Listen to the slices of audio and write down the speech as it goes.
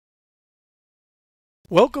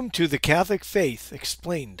Welcome to the Catholic Faith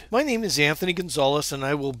Explained. My name is Anthony Gonzalez and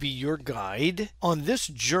I will be your guide on this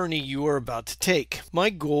journey you are about to take. My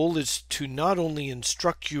goal is to not only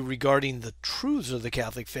instruct you regarding the truths of the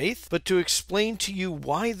Catholic faith, but to explain to you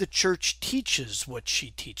why the Church teaches what she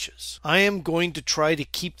teaches. I am going to try to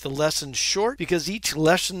keep the lessons short because each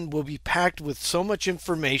lesson will be packed with so much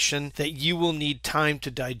information that you will need time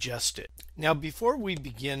to digest it. Now, before we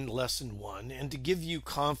begin Lesson 1, and to give you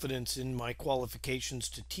confidence in my qualifications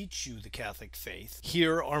to teach you the Catholic faith,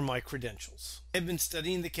 here are my credentials. I've been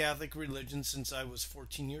studying the Catholic religion since I was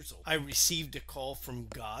 14 years old. I received a call from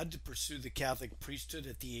God to pursue the Catholic priesthood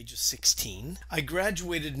at the age of 16. I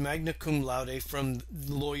graduated magna cum laude from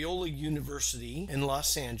Loyola University in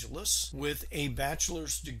Los Angeles with a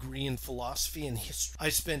bachelor's degree in philosophy and history. I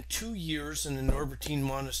spent 2 years in an Norbertine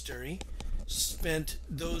monastery. Spent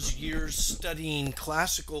those years studying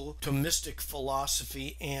classical Thomistic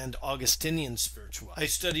philosophy and Augustinian spirituality. I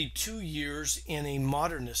studied 2 years in a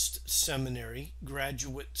modernist seminary,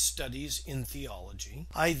 graduate studies in theology.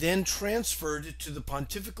 I then transferred to the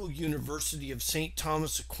Pontifical University of St.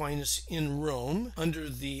 Thomas Aquinas in Rome under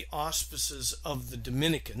the auspices of the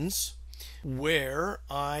Dominicans, where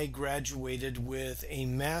I graduated with a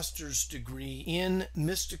master's degree in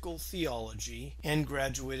mystical theology and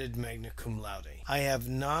graduated magna cum laude. I have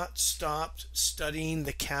not stopped studying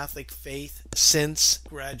the Catholic faith since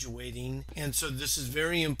graduating, and so this is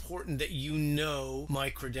very important that you know my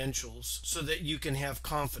credentials so that you can have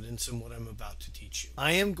confidence in what I'm about to teach you.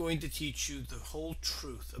 I am going to teach you the whole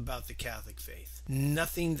truth about the Catholic faith.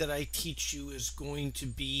 Nothing that I teach you is going to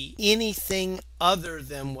be anything other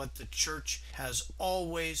than what the Church has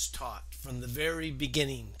always taught from the very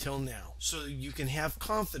beginning till now, so that you can have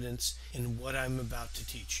confidence in what I'm about to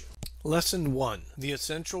teach you. Lesson 1. The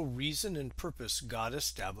essential reason and purpose God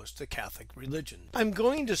established the Catholic religion. I'm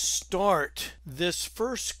going to start this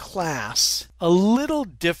first class a little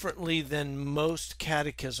differently than most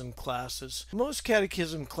catechism classes. Most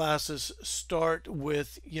catechism classes start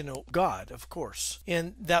with, God, of course.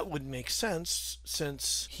 And that would make sense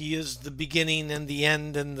since He is the beginning and the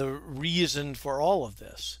end and the reason for all of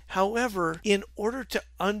this. However, in order to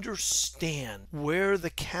understand where the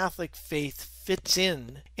Catholic faith fits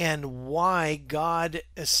in and why God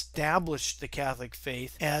established the Catholic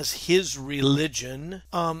faith as His religion,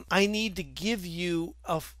 I need to give you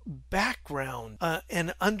a background,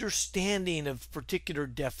 an understanding of particular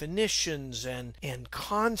definitions and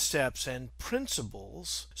concepts and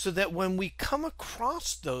principles, so that when we come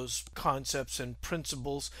across those concepts and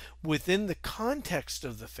principles within the context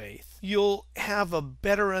of the faith, you'll have a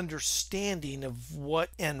better understanding of what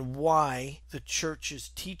and why the Church is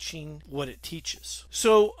teaching what it teaches.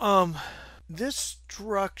 So, this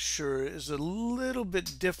structure is a little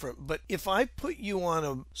bit different, but if I put you on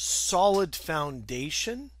a solid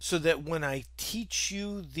foundation so that when I teach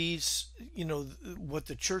you these, what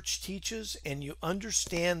the Church teaches, and you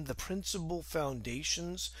understand the principal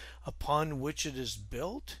foundations upon which it is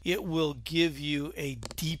built, it will give you a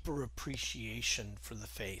deeper appreciation for the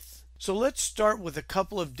faith. So let's start with a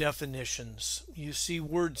couple of definitions. You see,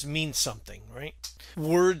 words mean something, right?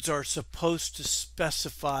 Words are supposed to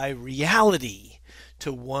specify reality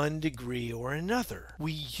to one degree or another.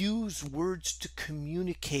 We use words to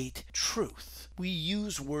communicate truth. We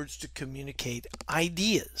use words to communicate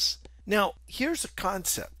ideas. Now, here's a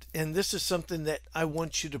concept, and this is something that I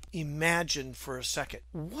want you to imagine for a second.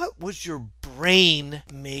 What was your brain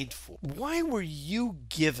made for? Why were you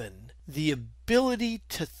given the ability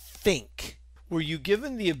to think? Were you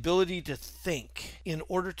given the ability to think in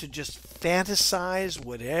order to just fantasize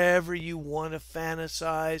whatever you want to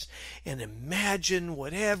fantasize and imagine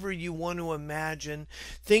whatever you want to imagine,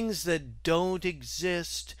 things that don't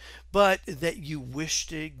exist but that you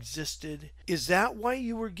wished existed? Is that why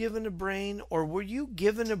you were given a brain, or were you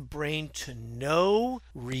given a brain to know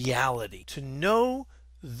reality, to know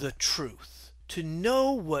the truth, to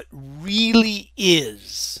know what really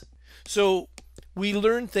is? So we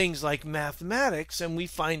learn things like mathematics, and we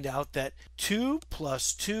find out that 2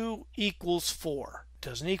 plus 2 equals 4. It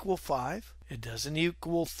doesn't equal 5. It doesn't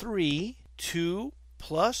equal 3. 2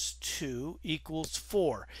 plus 2 equals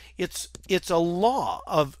 4. It's a law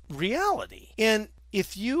of reality. And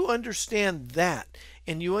if you understand that,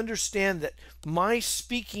 and you understand that my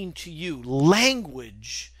speaking to you,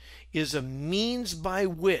 language, is a means by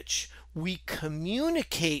which we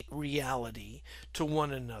communicate reality to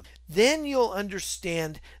one another, then you'll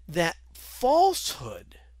understand that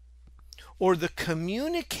falsehood, or the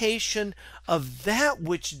communication of that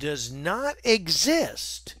which does not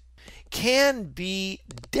exist, can be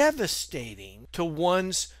devastating to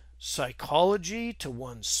one's psychology, to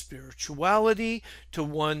one's spirituality, to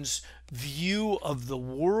one's view of the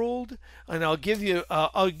world. And I'll give you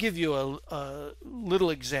a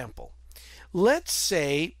little example. Let's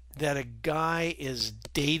say that a guy is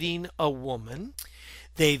dating a woman.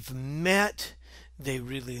 They've met, they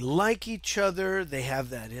really like each other, they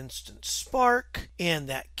have that instant spark, and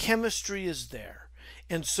that chemistry is there.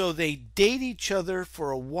 And so they date each other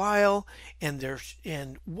for a while, and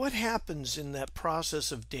what happens in that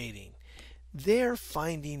process of dating? They're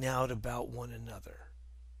finding out about one another.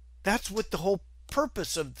 That's what the whole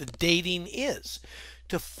purpose of the dating is,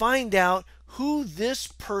 to find out who this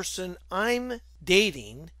person I'm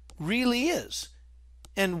dating really is,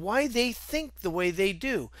 and why they think the way they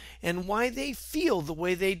do, and why they feel the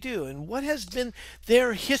way they do, and what has been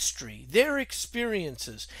their history, their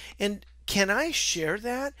experiences. And can I share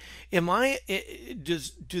that?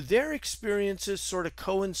 Do their experiences sort of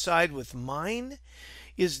coincide with mine?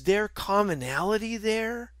 Is there commonality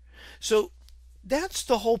there? So that's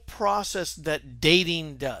the whole process that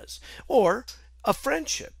dating does. Or a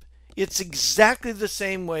friendship. It's exactly the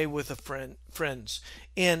same way with friends.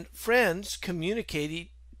 And friends communicate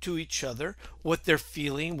to each other what they're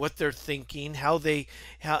feeling, what they're thinking, how they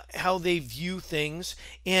view things,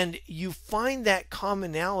 and you find that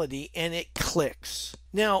commonality and it clicks.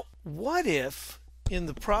 Now, what if in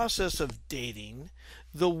the process of dating,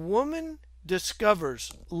 the woman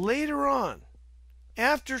discovers later on,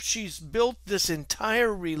 after she's built this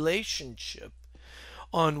entire relationship,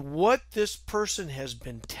 on what this person has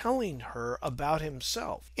been telling her about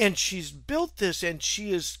himself. And she's built this, and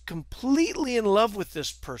she is completely in love with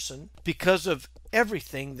this person because of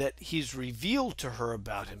everything that he's revealed to her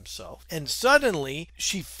about himself. And suddenly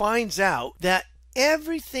she finds out that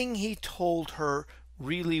everything he told her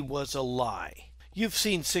really was a lie. You've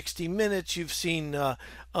seen 60 Minutes, you've seen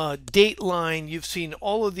Dateline, you've seen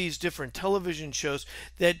all of these different television shows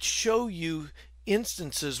that show you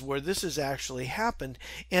instances where this has actually happened,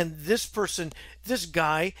 and this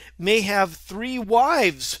guy may have 3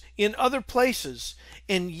 wives in other places,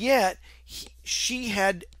 and yet she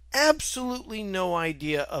had absolutely no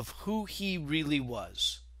idea of who he really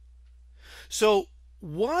was. So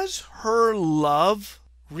was her love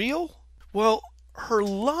real? Well, her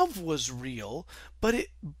love was real, but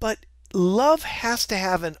love has to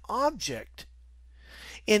have an object.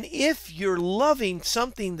 And if you're loving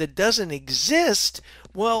something that doesn't exist,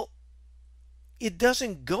 well, it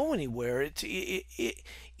doesn't go anywhere.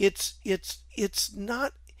 It's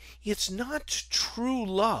not true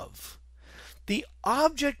love. The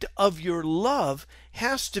object of your love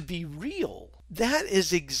has to be real. That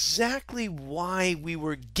is exactly why we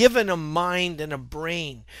were given a mind and a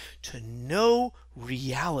brain, to know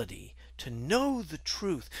reality, to know the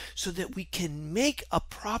truth, so that we can make a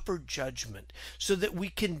proper judgment, so that we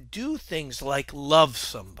can do things like love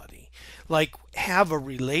somebody, like have a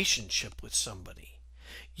relationship with somebody.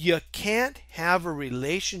 You can't have a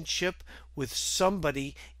relationship with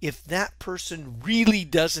somebody if that person really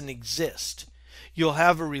doesn't exist. You'll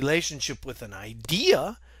have a relationship with an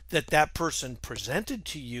idea that person presented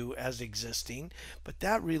to you as existing, but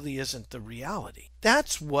that really isn't the reality.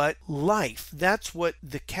 That's what that's what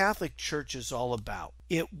the Catholic Church is all about.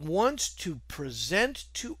 It wants to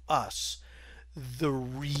present to us the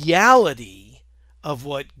reality of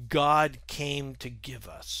what God came to give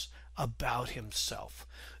us about himself,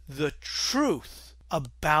 the truth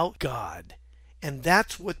about God. And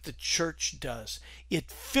that's what the church does.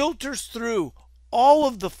 It filters through all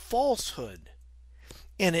of the falsehood,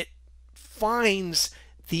 and it finds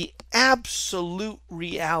the absolute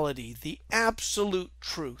reality, the absolute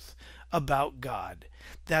truth about God.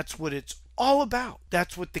 That's what it's all about.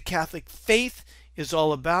 That's what the Catholic faith is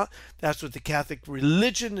all about. That's what the Catholic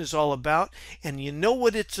religion is all about. And you know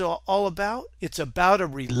what it's all about? It's about a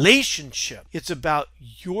relationship. It's about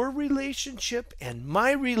your relationship and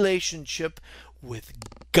my relationship with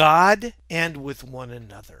God and with one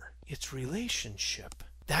another. It's relationship.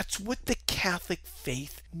 That's what the Catholic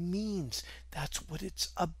faith means. That's what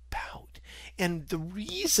it's about. And the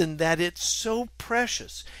reason that it's so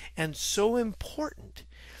precious and so important,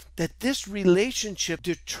 that this relationship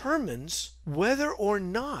determines whether or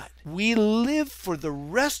not we live for the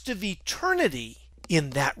rest of eternity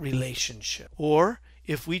in that relationship, or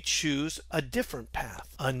if we choose a different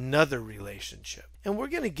path, another relationship. And we're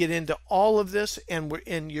going to get into all of this,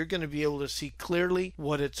 and you're going to be able to see clearly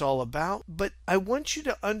what it's all about. But I want you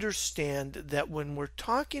to understand that when we're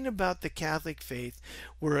talking about the Catholic faith,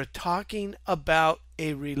 we're talking about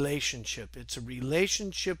a relationship. It's a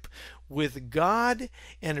relationship with God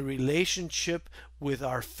and a relationship with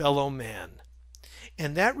our fellow man.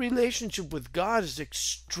 And that relationship with God is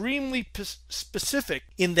extremely specific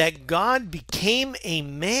in that God became a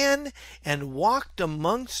man and walked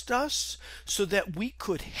amongst us so that we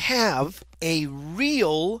could have a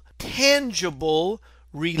real, tangible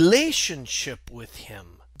relationship with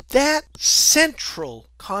him. That central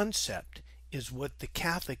concept is what the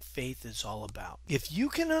Catholic faith is all about. If you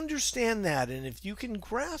can understand that, and if you can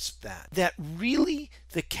grasp that, that really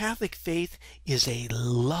the Catholic faith is a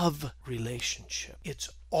love relationship. It's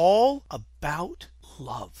all about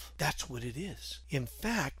love. That's what it is. In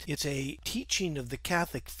fact, it's a teaching of the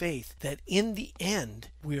Catholic faith that in the end,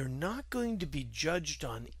 we are not going to be judged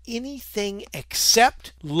on anything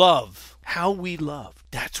except love, how we love.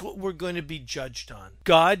 That's what we're going to be judged on.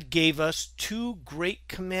 God gave us 2 great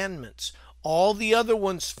commandments. All the other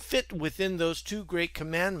ones fit within those 2 great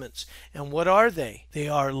commandments. And what are they? They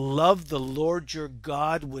are love the Lord your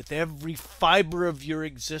God with every fiber of your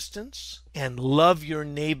existence and love your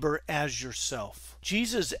neighbor as yourself.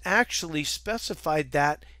 Jesus actually specified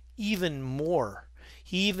that even more.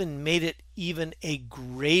 He even made it even a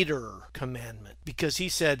greater commandment because he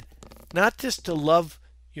said not just to love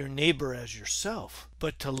your neighbor as yourself,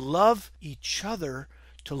 but to love each other,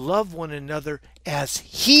 to love one another as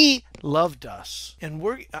he loved us. And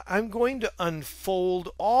I'm going to unfold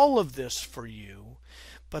all of this for you,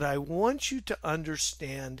 but I want you to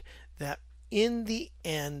understand that in the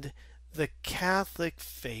end, the Catholic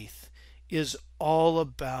faith is all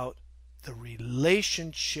about the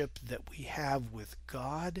relationship that we have with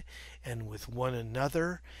God and with one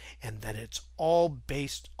another, and that it's all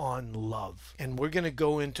based on love. And we're going to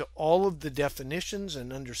go into all of the definitions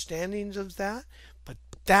and understandings of that, but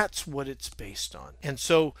that's what it's based on. And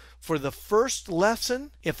so for the first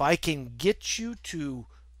lesson, if I can get you to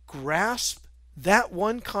grasp that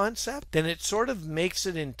one concept, then it sort of makes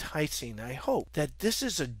it enticing. I hope that this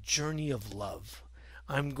is a journey of love.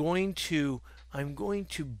 I'm going to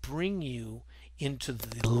bring you into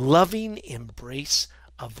the loving embrace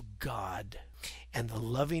of God and the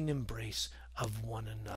loving embrace of one another.